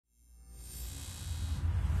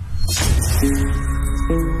Me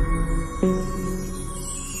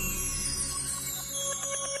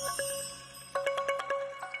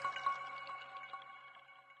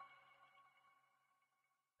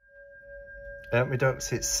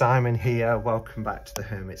ducks, it's Simon here. Welcome back to the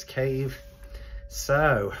Hermit's Cave.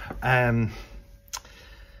 So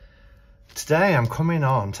today I'm coming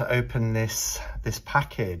on to open this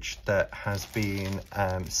package that has been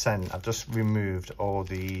sent. I've just removed all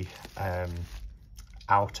the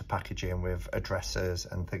outer packaging with addresses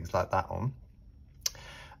and things like that on,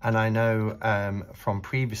 and I know from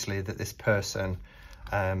previously that this person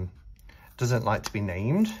doesn't like to be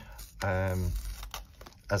named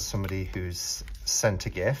as somebody who's sent a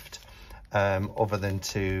gift, other than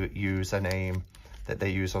to use a name that they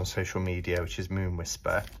use on social media, which is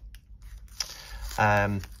Moonwhisper.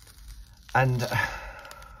 And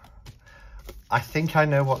I think I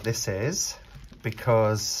know what this is,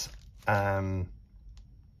 because,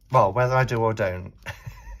 well, whether I do or don't,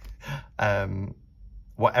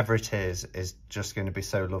 whatever it is just going to be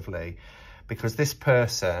so lovely, because this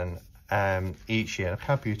person each year, look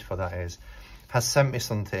how beautiful that is, has sent me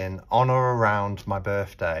something on or around my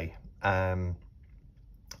birthday, and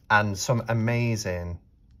some amazing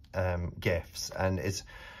gifts, and is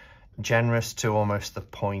generous to almost the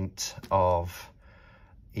point of,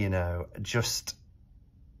 you know, just,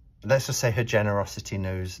 let's just say her generosity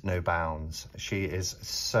knows no bounds. She is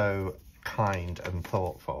so kind and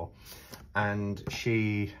thoughtful, and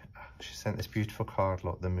she sent this beautiful card.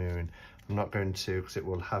 Look, the moon. I'm not going to, because it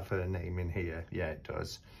will have her name in here. Yeah, it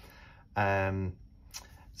does.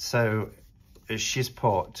 So she's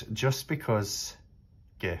put just because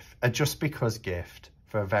gift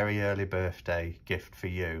for a very early birthday gift for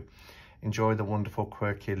you. Enjoy the wonderful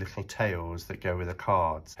quirky little tales that go with the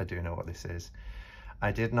cards. I do know what this is.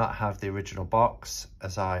 I did not have the original box,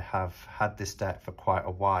 as I have had this deck for quite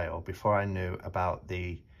a while before I knew about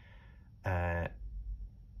the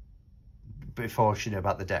before she knew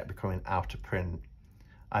about the deck becoming out of print.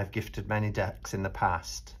 I've gifted many decks in the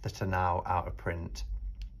past that are now out of print.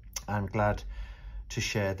 I'm glad to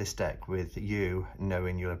share this deck with you,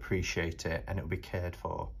 knowing you'll appreciate it and it'll be cared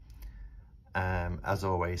for. As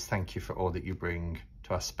always, thank you for all that you bring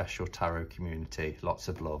to our special tarot community. Lots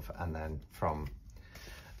of love. And then from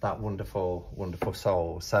that wonderful, wonderful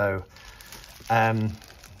soul. So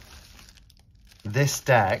this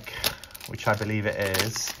deck, which I believe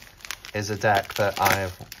it is a deck that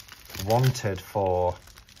I've wanted for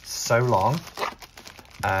so long.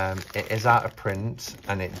 It is out of print,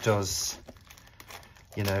 and it does,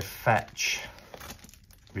 you know, fetch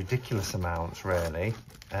ridiculous amounts, really,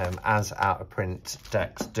 as out of print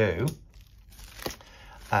decks do.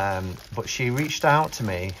 But she reached out to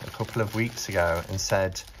me a couple of weeks ago and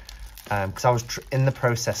said, because I was in the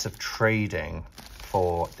process of trading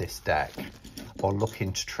for this deck, or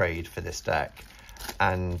looking to trade for this deck,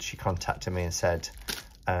 and she contacted me and said,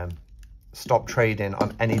 stop trading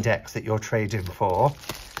on any decks that you're trading for,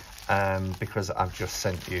 because I've just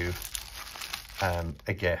sent you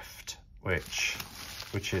a gift, which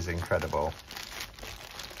is incredible.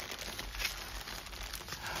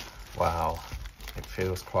 Wow, it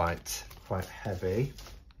feels quite heavy.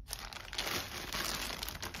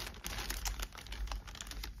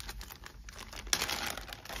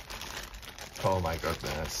 Oh my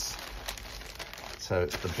goodness. So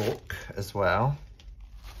it's the book as well.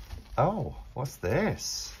 Oh, what's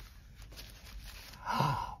this?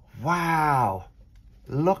 Wow,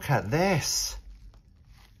 look at this.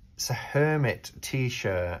 It's a Hermit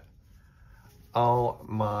t-shirt. Oh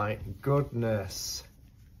my goodness.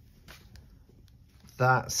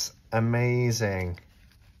 That's amazing.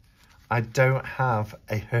 I don't have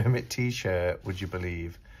a Hermit t-shirt, would you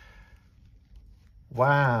believe?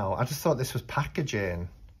 Wow, I just thought this was packaging.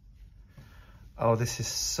 Oh, this is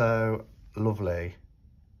so lovely.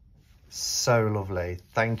 So lovely.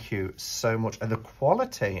 Thank you so much. And the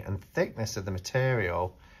quality and thickness of the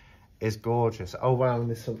material is gorgeous. Oh wow, and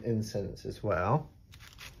there's some incense as well.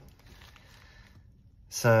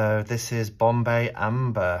 So this is Bombay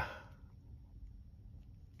Amber,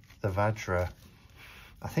 the Vajra.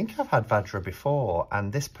 I think I've had Vajra before,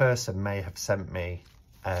 and this person may have sent me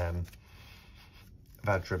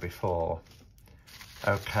Vajra before.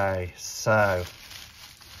 Okay, so,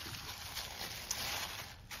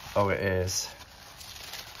 oh, it is.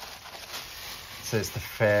 So it's the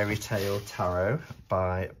Fairy Tale Tarot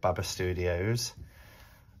by Baba Studios,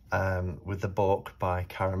 with the book by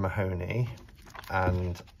Karen Mahoney.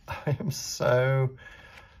 And I am so,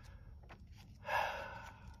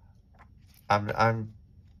 I'm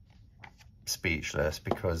speechless,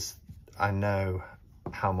 because I know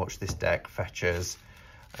how much this deck fetches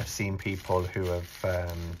I've seen people who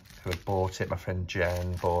have bought it. My friend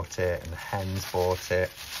Jen bought it, and Hens bought it.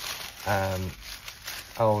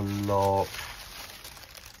 Oh look,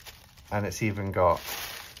 and it's even got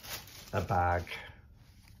a bag,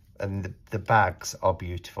 and the bags are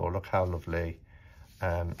beautiful. Look how lovely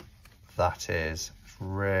that is. It's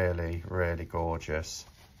really, really gorgeous.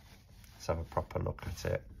 Let's have a proper look at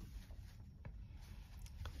it.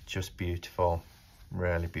 Just beautiful,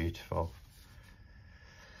 really beautiful.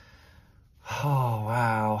 Oh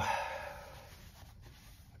wow.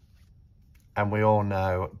 And we all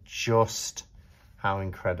know just how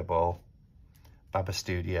incredible Baba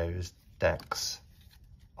Studios decks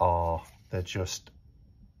are. They're just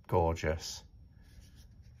gorgeous.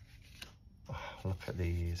 Oh, look at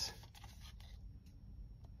these.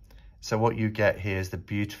 So what you get here is the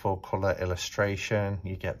beautiful colour illustration.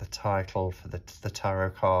 You get the title for the tarot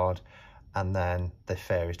card, and then the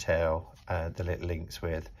fairy tale that it links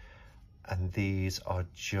with. And these are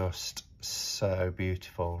just so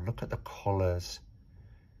beautiful. Look at the colours.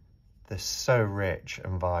 They're so rich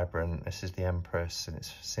and vibrant. This is the Empress, and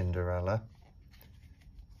it's Cinderella.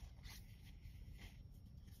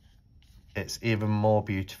 It's even more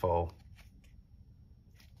beautiful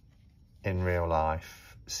in real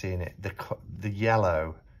life, seeing it. The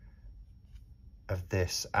yellow of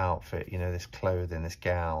this outfit, you know, this clothing, this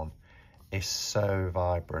gown, is so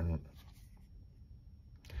vibrant.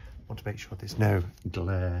 I want to make sure there's no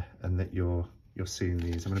glare and that you're seeing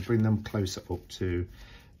these. I'm going to bring them closer up to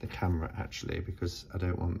the camera actually, because I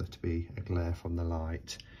don't want there to be a glare from the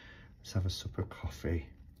light. Let's have a sup of coffee.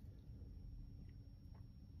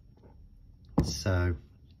 So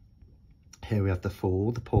here we have the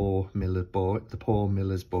fool, the poor miller's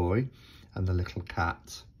boy, and the little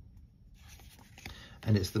cat.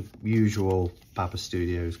 And it's the usual Baba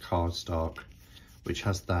Studios cardstock, which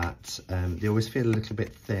has that, they always feel a little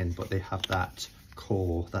bit thin, but they have that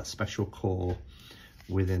core, that special core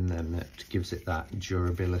within them that gives it that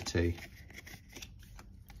durability.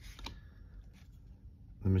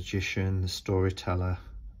 The Magician, the Storyteller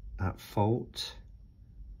at Fault.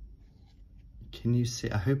 Can you see?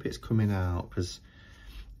 I hope it's coming out, because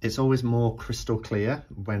it's always more crystal clear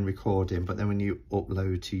when recording, but then when you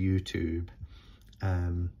upload to YouTube,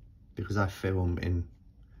 because I film in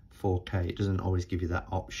 4K, it doesn't always give you that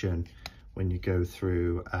option when you go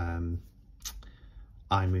through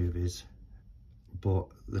iMovies. But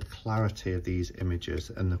the clarity of these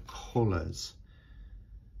images and the colours,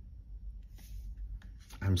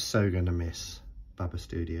 I'm so going to miss Baba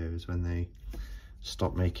Studios when they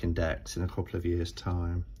stop making decks in a couple of years'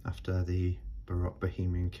 time, after the Baroque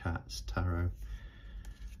Bohemian Cats Tarot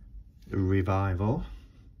revival.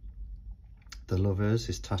 The Lovers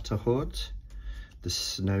is Tatterhood. The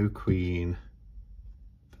Snow Queen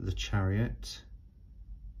for the Chariot.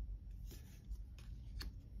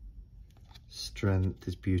 Strength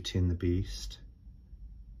is Beauty and the Beast.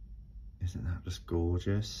 Isn't that just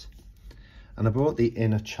gorgeous? And I brought the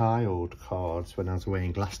Inner Child cards when I was away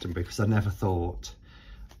in Glastonbury, because I never thought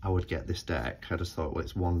I would get this deck. I just thought, well,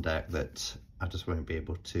 it's one deck that I just won't be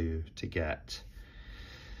able to get.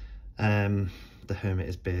 The Hermit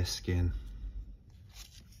is Bearskin.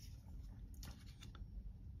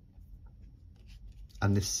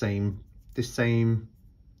 And this same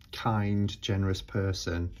kind, generous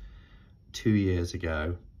person 2 years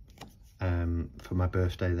ago, for my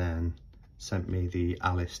birthday then, sent me the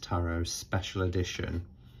Alice Tarot special edition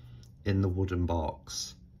in the wooden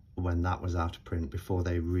box when that was out of print, before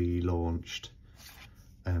they relaunched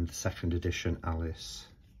the second edition Alice.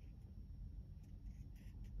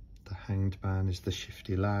 The Hanged Man is the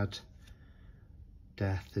Shifty Lad.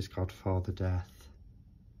 Death is Godfather Death.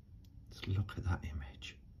 Let's look at that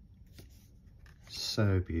image.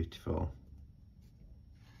 So beautiful.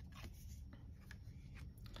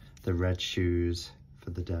 The Red Shoes for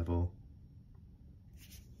the Devil.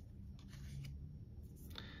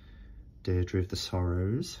 Deirdre of the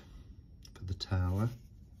Sorrows for the Tower.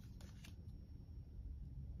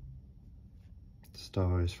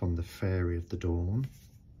 Stars from the Fairy of the Dawn.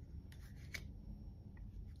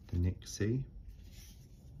 The Nixie.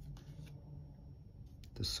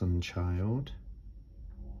 The Sunchild.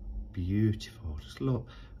 Beautiful. Just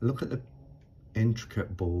look at the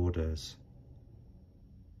intricate borders.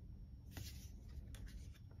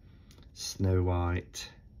 Snow White.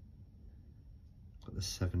 Got the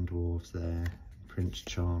Seven Dwarfs there. Prince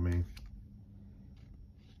Charming.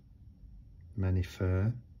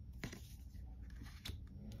 Many-Fur.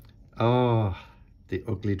 Oh, the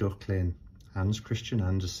Ugly Duckling. Hans Christian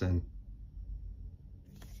Andersen.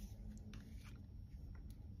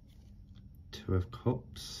 Two of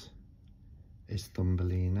Cups. is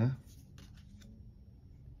Thumbelina.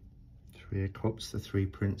 3 of Cups, the 3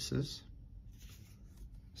 Princes.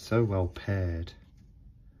 So well paired.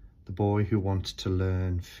 The boy who wanted to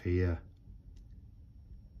learn fear.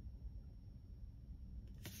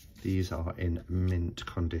 These are in mint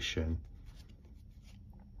condition.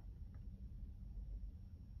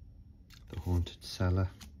 The Haunted Cellar.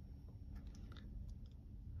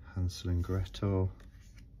 Hansel and Gretel.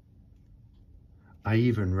 I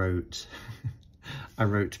even wrote, I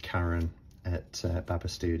wrote to Karen at Baba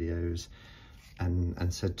Studios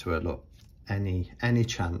and said to her, look, any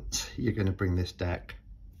chance you're going to bring this deck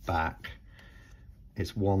back?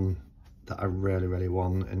 It's one that I really, really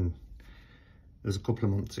want. And it was a couple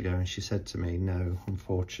of months ago and she said to me, no,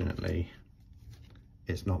 unfortunately,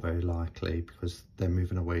 it's not very likely because they're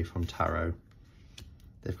moving away from tarot.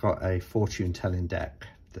 They've got a fortune telling deck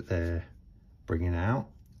that they're bringing out.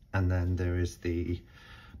 And then there is the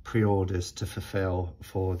pre-orders to fulfill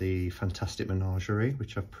for the Fantastic Menagerie,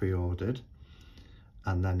 which I've pre-ordered.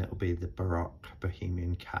 And then it'll be the Baroque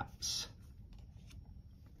Bohemian Cats.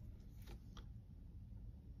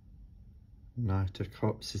 Knight of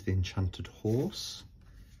Cups is the Enchanted Horse.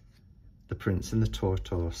 The Prince and the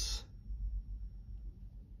Tortoise.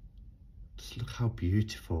 Just look how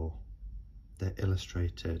beautiful they're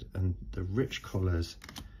illustrated and the rich colours.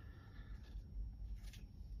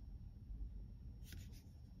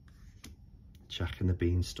 Jack and the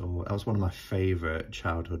Beanstalk. That was one of my favourite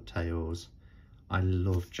childhood tales. I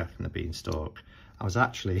loved Jack and the Beanstalk. I was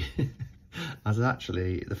actually,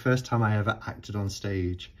 the first time I ever acted on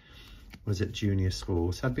stage was at junior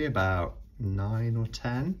school. So I'd be about 9 or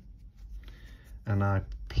 10. And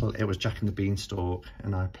it was Jack and the Beanstalk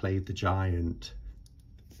and I played the giant.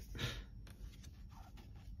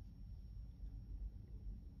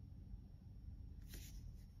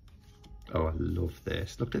 Oh, I love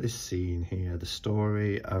this. Look at this scene here. The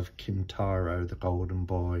story of Kintaro, the golden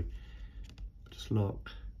boy. Just look.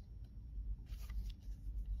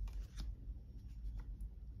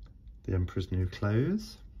 The Emperor's New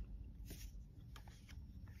Clothes.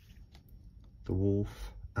 The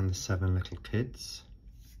Wolf and the 7 Little Kids.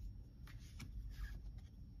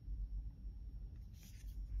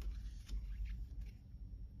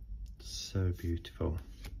 So beautiful.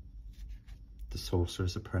 The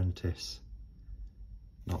Sorcerer's Apprentice,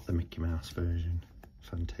 not the Mickey Mouse version,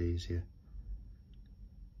 Fantasia.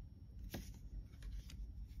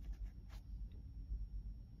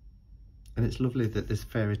 And it's lovely that there's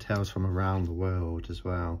fairy tales from around the world as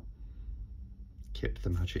well. Kip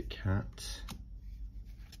the Magic Cat.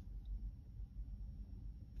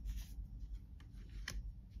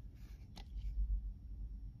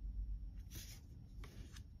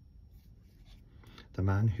 The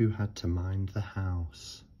Man Who Had to Mind the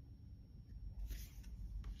House.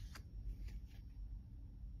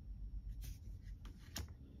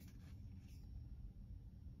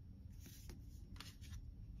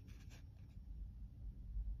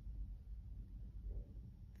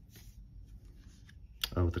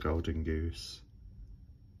 Oh, the Golden Goose.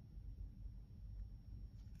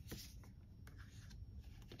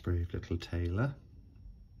 Brave Little Tailor.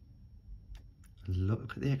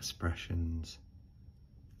 Look at the expressions.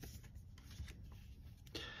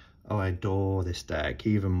 Oh, I adore this deck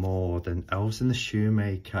even more than Elves and the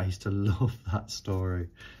Shoemaker. I used to love that story.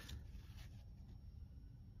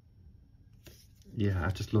 Yeah,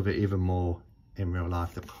 I just love it even more in real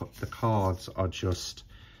life. The cards are just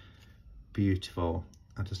beautiful.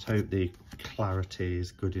 I just hope the clarity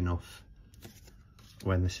is good enough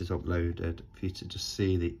when this is uploaded for you to just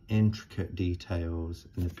see the intricate details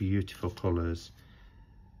and the beautiful colours.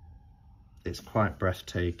 It's quite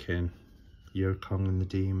breathtaking. Yokong and the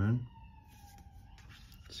Demon.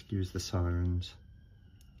 Excuse the sirens.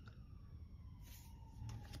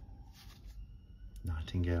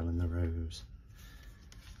 Nightingale and the Rose.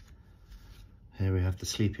 Here we have the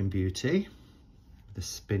Sleeping Beauty, the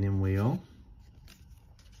Spinning Wheel,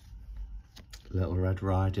 Little Red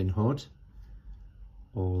Riding Hood,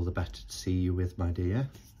 All the Better to See You With, My Dear.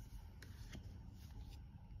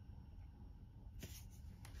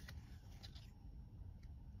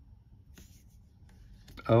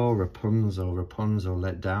 Oh, Rapunzel, Rapunzel,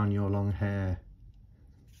 let down your long hair.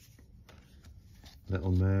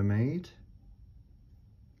 Little Mermaid.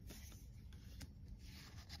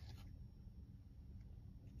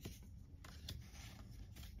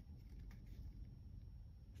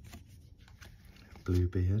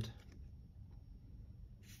 Bluebeard.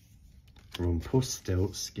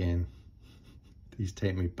 Rumpelstiltskin. These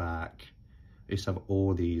take me back. I used to have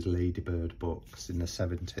all these Ladybird books in the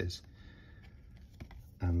 70s.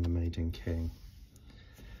 And the Maiden King.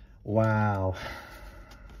 Wow.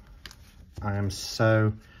 I am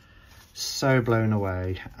so blown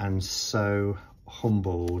away and so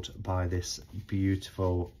humbled by this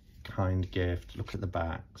beautiful, kind gift. Look at the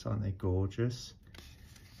backs, aren't they gorgeous?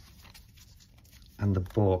 And the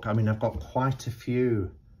book, I mean, I've got quite a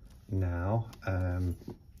few now.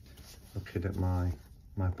 Looking at my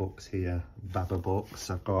books here, Baba books.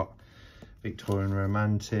 I've got Victorian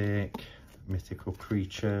Romantic, Mythical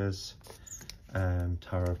Creatures,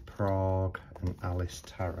 Tarot of Prague, and Alice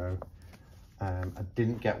Tarot. I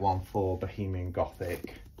didn't get one for Bohemian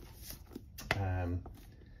Gothic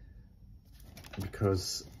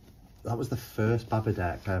because that was the first Baba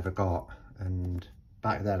deck I ever got, and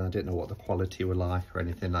back then I didn't know what the quality were like or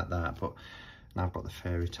anything like that, but now I've got the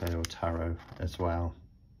Fairy Tale Tarot as well,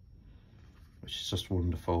 which is just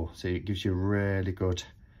wonderful. So it gives you a really good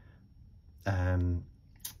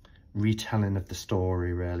retelling of the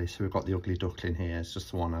story, really. So we've got the Ugly Duckling here. It's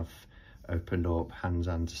just the one I've opened up. Hans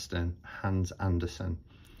Andersen.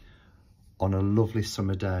 On a lovely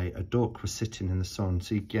summer day, a duck was sitting in the sun.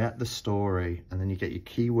 So you get the story, and then you get your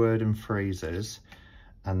keyword and phrases,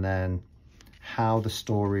 and then how the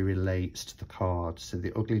story relates to the card. So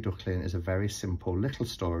the Ugly Duckling is a very simple little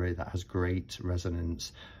story that has great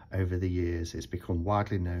resonance over the years. It's become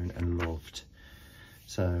widely known and loved.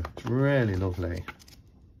 So it's really lovely.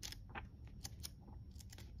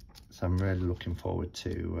 So I'm really looking forward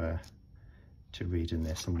to reading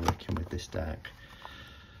this and working with this deck.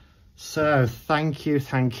 So thank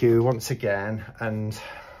you once again, and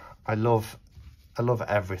I love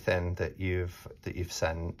everything that you've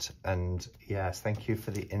sent, and yes, thank you for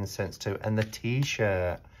the incense too, and the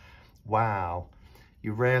t-shirt. Wow,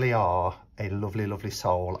 you really are a lovely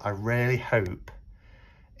soul. I really hope,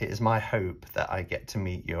 it is my hope that I get to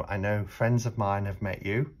meet you. I know friends of mine have met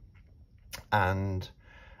you, and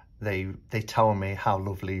they tell me how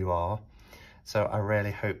lovely you are. So I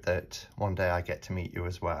really hope that one day I get to meet you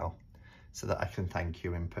as well, so that I can thank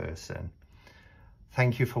you in person.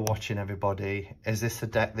 Thank you for watching, everybody. Is this a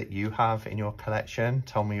deck that you have in your collection?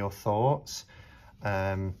 Tell me your thoughts.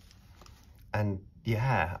 And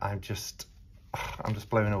yeah, I'm just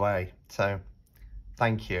blown away. So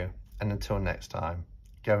thank you. And until next time,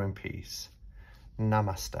 go in peace.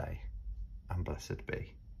 Namaste and blessed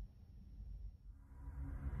be.